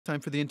Time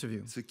for the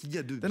interview.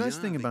 The nice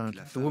thing about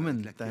the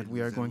woman that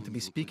we are going to be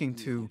speaking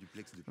to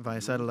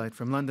via satellite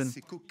from London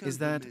is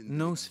that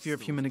no sphere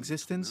of human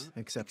existence,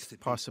 except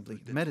possibly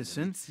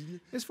medicine,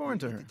 is foreign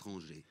to her.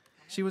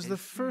 She was the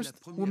first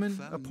woman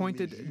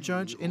appointed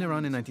judge in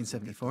Iran in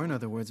 1974, in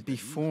other words,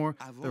 before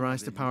the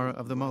rise to power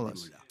of the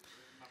mullahs.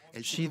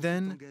 She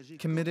then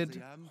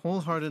committed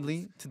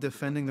wholeheartedly to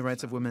defending the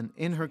rights of women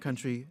in her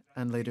country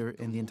and later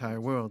in the entire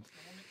world.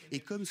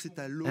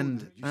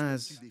 And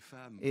as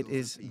it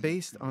is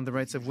based on the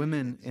rights of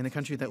women in a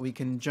country that we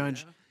can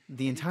judge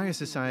the entire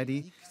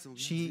society,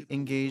 she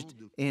engaged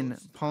in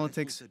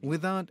politics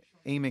without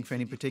aiming for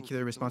any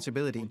particular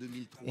responsibility.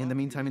 In the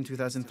meantime, in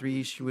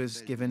 2003, she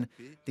was given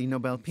the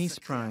Nobel Peace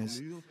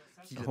Prize,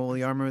 the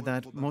holy armor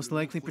that most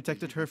likely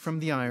protected her from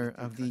the ire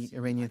of the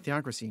Iranian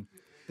theocracy.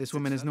 This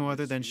woman is no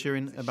other than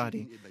Shirin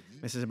Ebadi.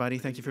 Mrs.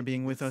 Ebadi, thank you for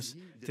being with us.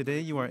 Today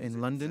you are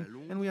in London,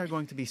 and we are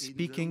going to be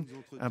speaking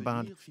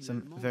about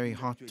some very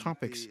hot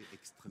topics,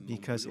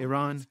 because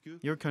Iran,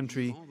 your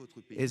country,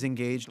 is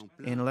engaged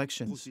in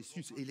elections.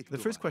 The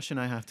first question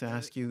I have to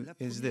ask you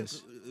is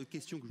this.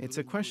 It's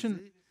a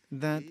question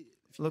that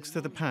looks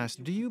to the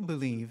past. Do you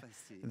believe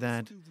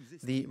that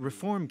the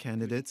reform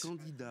candidates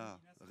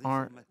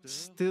are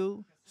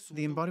still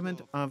the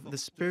embodiment of the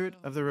spirit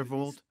of the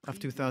revolt of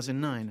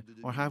 2009,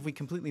 or have we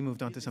completely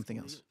moved on to something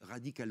else?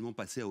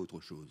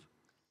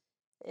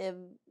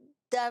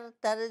 در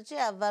درجه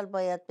اول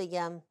باید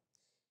بگم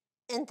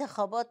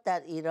انتخابات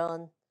در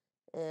ایران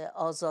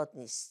آزاد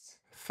نیست.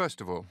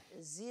 First of all,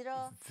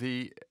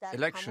 the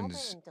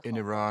elections in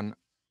Iran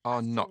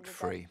are not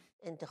free,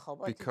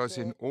 because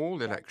in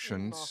all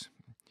elections,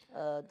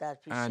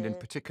 and in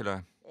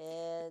particular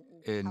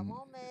in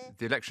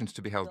the elections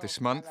to be held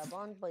this month,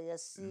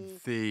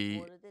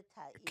 the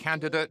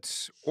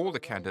candidates, all the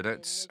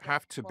candidates,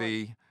 have to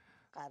be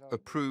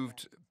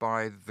approved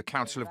by the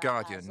Council of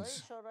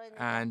Guardians,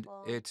 and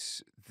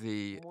it's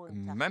the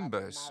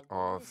members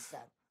of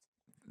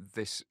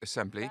this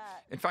assembly.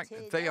 In fact,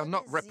 they are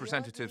not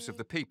representatives of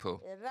the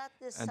people,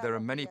 and there are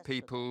many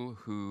people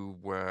who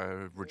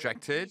were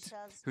rejected,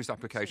 whose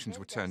applications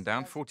were turned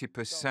down.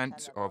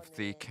 40% of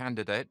the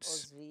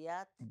candidates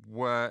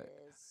were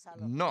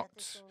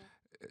not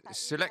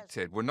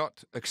selected, were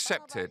not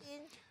accepted.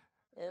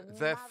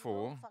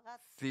 Therefore,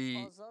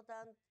 the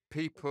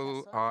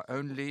people are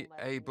only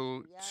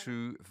able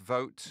to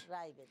vote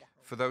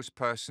for those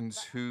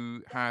persons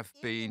who have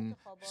been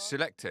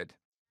selected.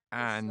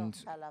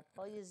 And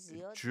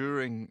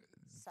during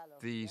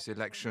these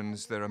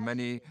elections, there are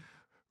many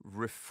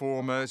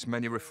reformers,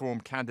 many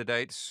reform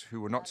candidates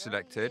who were not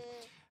selected.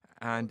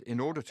 And in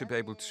order to be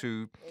able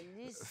to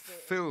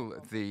fill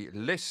the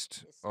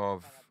list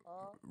of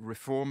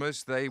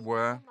reformers, they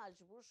were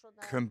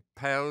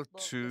compelled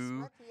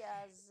to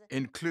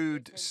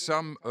include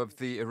some of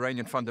the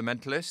Iranian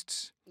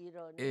fundamentalists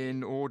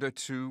in order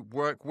to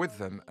work with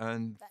them.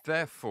 And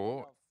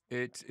therefore,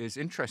 it is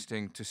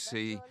interesting to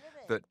see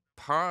that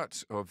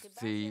part of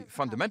the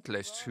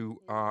fundamentalists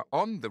who are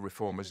on the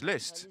reformers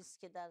list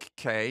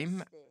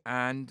came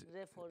and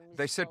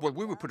they said, well,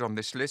 we were put on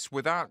this list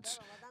without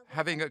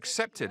having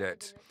accepted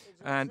it.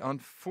 And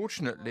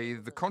unfortunately,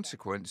 the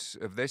consequence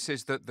of this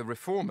is that the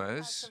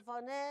reformers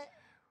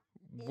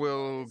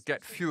will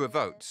get fewer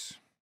votes.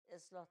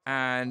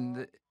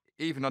 And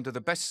even under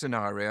the best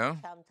scenario,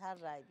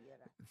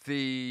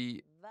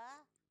 the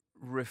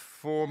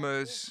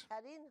reformers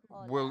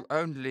will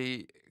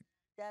only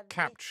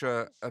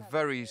capture a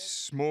very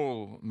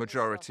small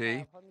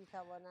majority,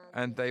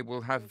 and they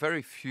will have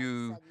very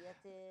few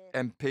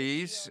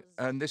MPs,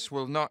 and this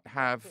will not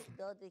have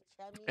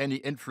any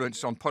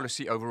influence on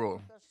policy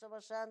overall.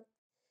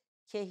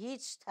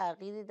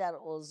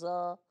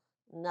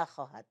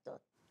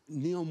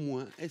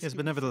 Yes,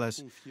 but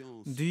nevertheless,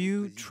 do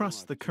you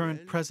trust the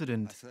current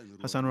president,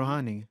 Hassan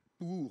Rouhani,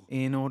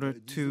 in order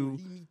to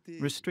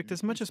restrict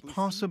as much as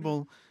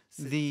possible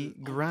the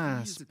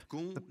grasp,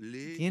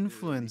 the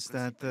influence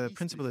that the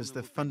principalists,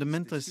 the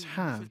fundamentalists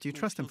have? Do you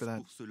trust him for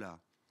that?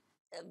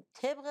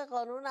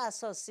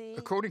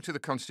 According to the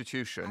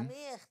Constitution,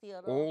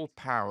 all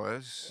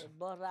powers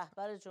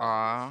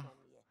are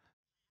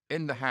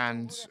in the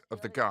hands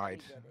of the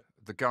guide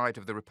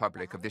of the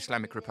Republic, of the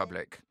Islamic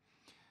Republic,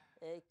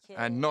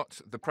 and not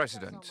the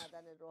president.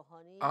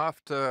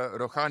 After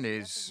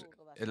Rouhani's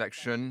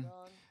election,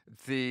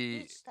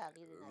 the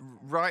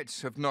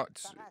rights have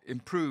not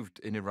improved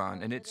in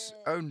Iran, and it's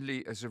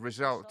only as a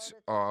result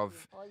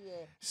of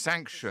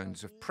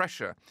sanctions, of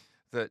pressure,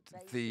 that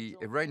the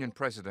Iranian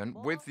president,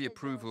 with the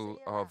approval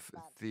of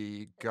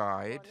the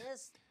guide,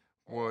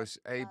 was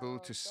able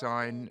to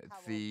sign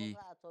the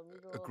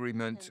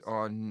agreement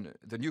on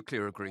the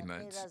nuclear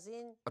agreement.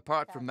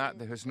 Apart from that,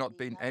 there has not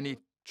been any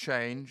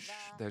change,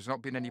 there has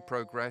not been any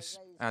progress,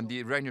 and the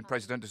Iranian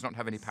president does not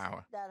have any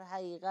power.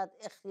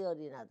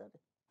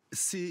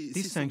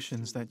 These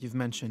sanctions that you've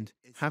mentioned,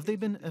 have they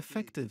been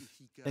effective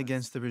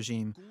against the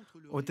regime,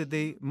 or did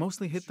they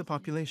mostly hit the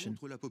population?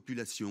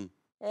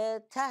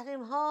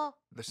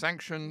 The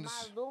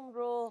sanctions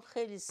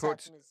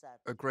put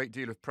a great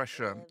deal of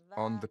pressure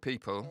on the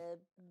people,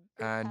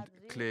 and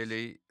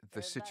clearly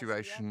the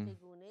situation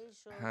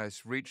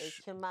has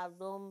reached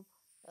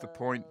the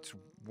point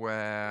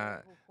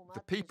where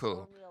the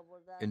people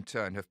in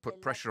turn have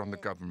put pressure on the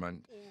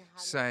government,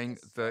 saying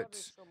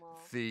that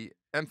the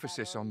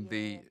emphasis on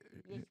the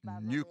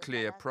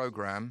nuclear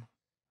program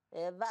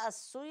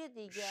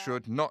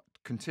should not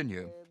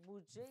continue.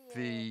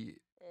 The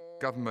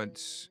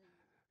government's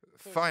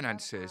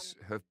finances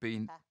have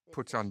been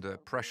put under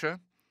pressure,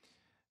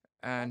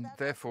 and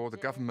therefore the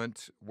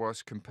government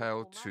was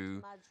compelled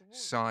to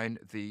sign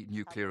the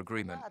nuclear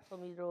agreement.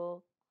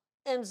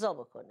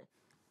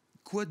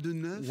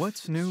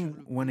 What's new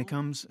when it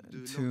comes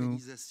to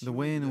the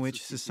way in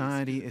which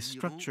society is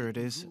structured?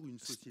 Is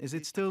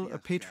it still a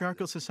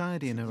patriarchal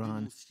society in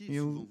Iran?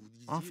 You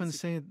often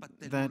say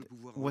that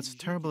what's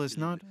terrible is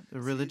not the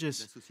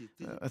religious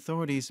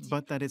authorities,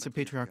 but that it's a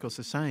patriarchal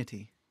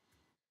society.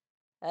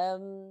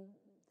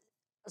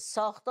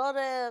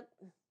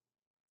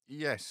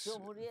 Yes,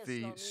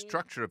 the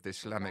structure of the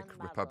Islamic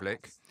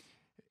Republic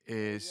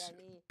is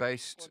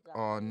based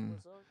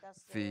on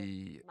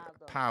the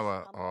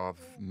power of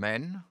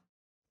men.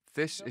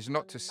 This is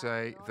not to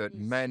say that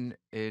men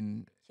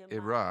in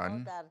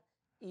Iran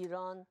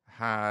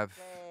have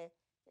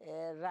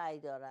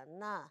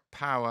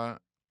power.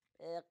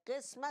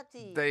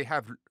 They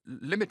have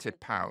limited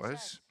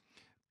powers,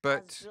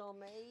 but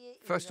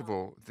first of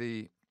all,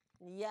 the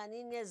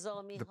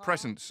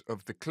presence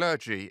of the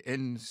clergy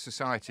in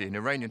society, in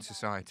Iranian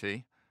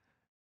society,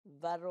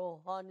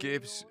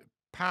 gives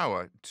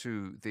power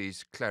to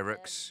these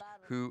clerics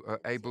who are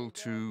able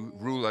to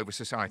rule over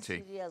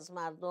society.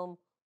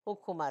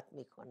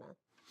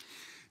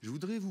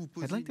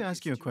 I'd like to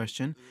ask you a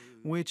question,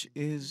 which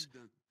is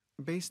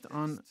based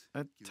on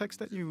a text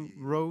that you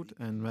wrote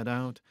and read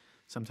out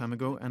some time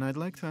ago, and I'd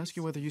like to ask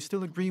you whether you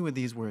still agree with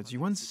these words. You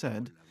once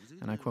said,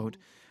 and I quote,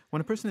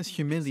 "When a person is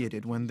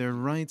humiliated, when their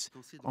rights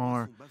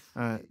are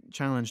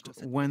challenged,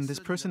 when this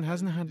person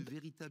hasn't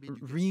had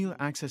real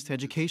access to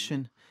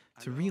education,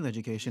 to real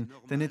education,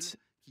 then it's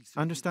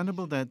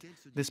understandable that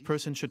this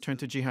person should turn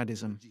to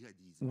jihadism."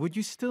 Would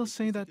you still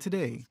say that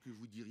today?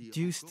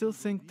 Do you still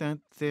think that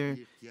there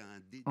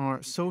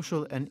are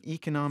social and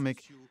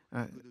economic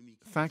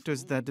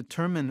factors that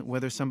determine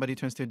whether somebody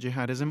turns to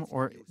jihadism,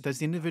 or does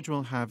the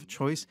individual have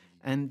choice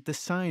and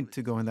decide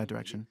to go in that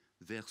direction?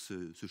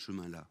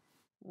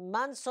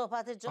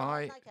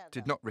 I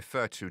did not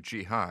refer to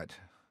jihad.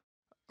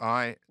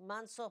 I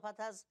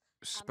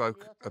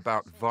spoke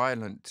about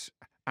violent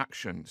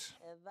actions,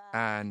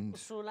 and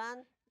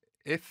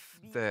if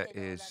there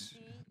is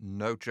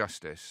no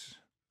justice,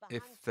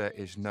 if there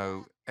is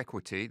no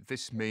equity,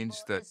 this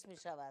means that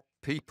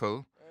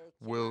people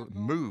will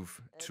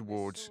move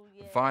towards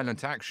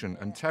violent action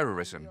and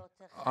terrorism.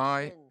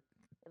 I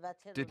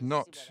did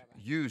not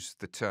use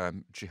the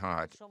term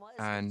jihad,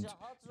 and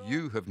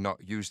you have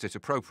not used it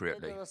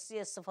appropriately.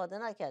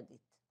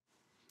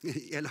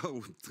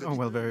 Oh,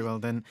 well, very well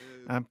then.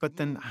 But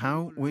then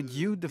how would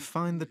you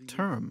define the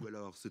term?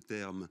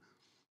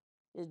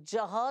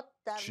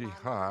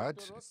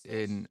 Jihad,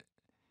 in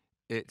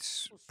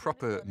its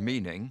proper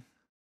meaning,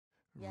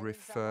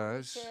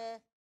 refers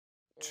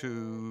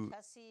to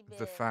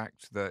the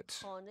fact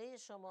that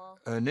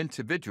an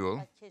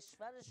individual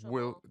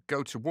will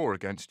go to war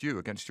against you,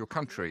 against your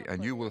country,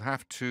 and you will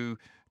have to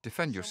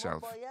defend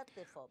yourself.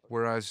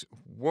 Whereas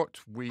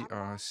what we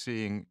are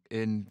seeing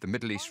in the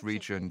Middle East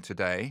region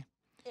today,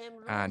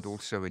 and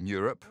also in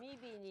Europe,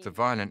 the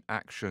violent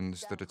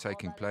actions that are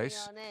taking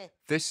place,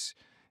 this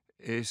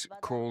is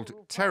called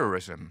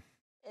terrorism.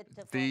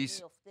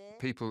 These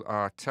people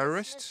are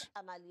terrorists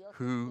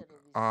who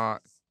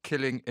are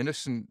killing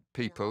innocent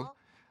people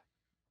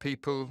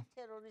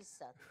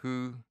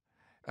who,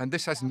 and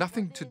this has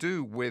nothing to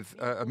do with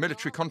a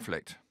military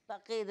conflict.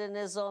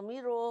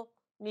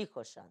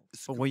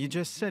 But what you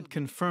just said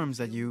confirms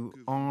that you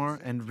are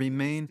and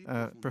remain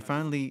a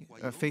profoundly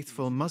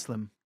faithful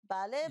Muslim.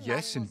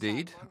 Yes,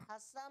 indeed.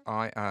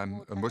 I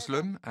am a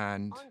Muslim,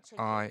 and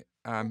I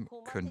am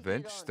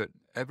convinced that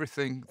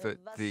everything that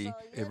the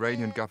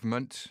Iranian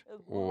government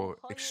or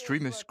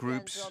extremist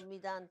groups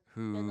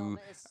who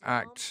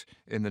act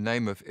in the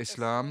name of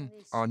Islam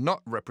are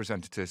not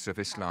representatives of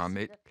Islam.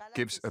 It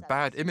gives a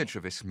bad image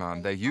of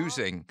Islam. They're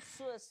using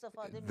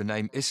the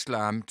name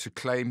Islam to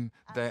claim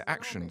their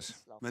actions.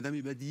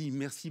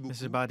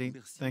 Mrs. Ebadi,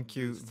 thank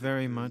you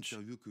very much.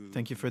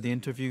 Thank you for the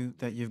interview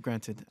that you've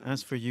granted.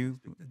 As for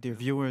you, dear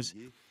viewers,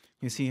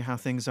 you see how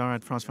things are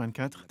at France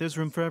 24. There's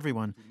room for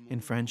everyone, in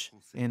French,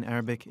 in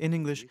Arabic, in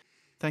English.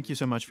 Thank you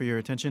so much for your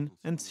attention,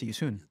 and see you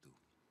soon.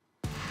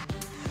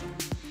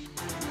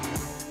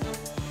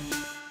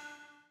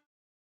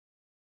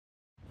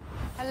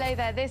 Hello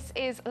there, this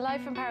is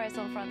Live from Paris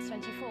on France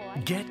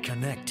 24. Get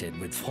connected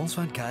with France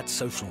 24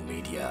 social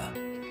media.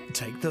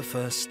 Take the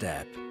first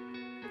step.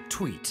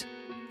 Tweet,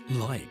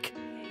 like,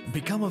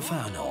 become a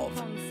fan of,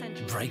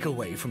 break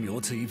away from your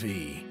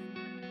TV.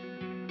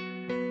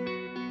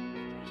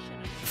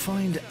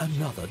 Find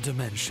another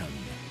dimension.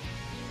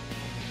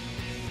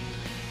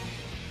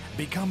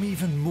 Become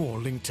even more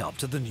linked up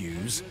to the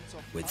news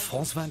with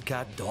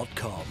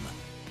France24.com,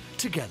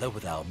 together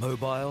with our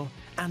mobile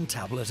and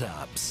tablet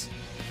apps.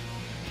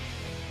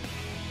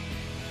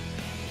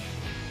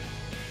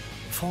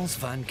 France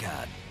 24.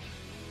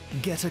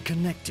 Get a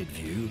connected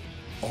view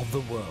of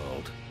the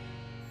world.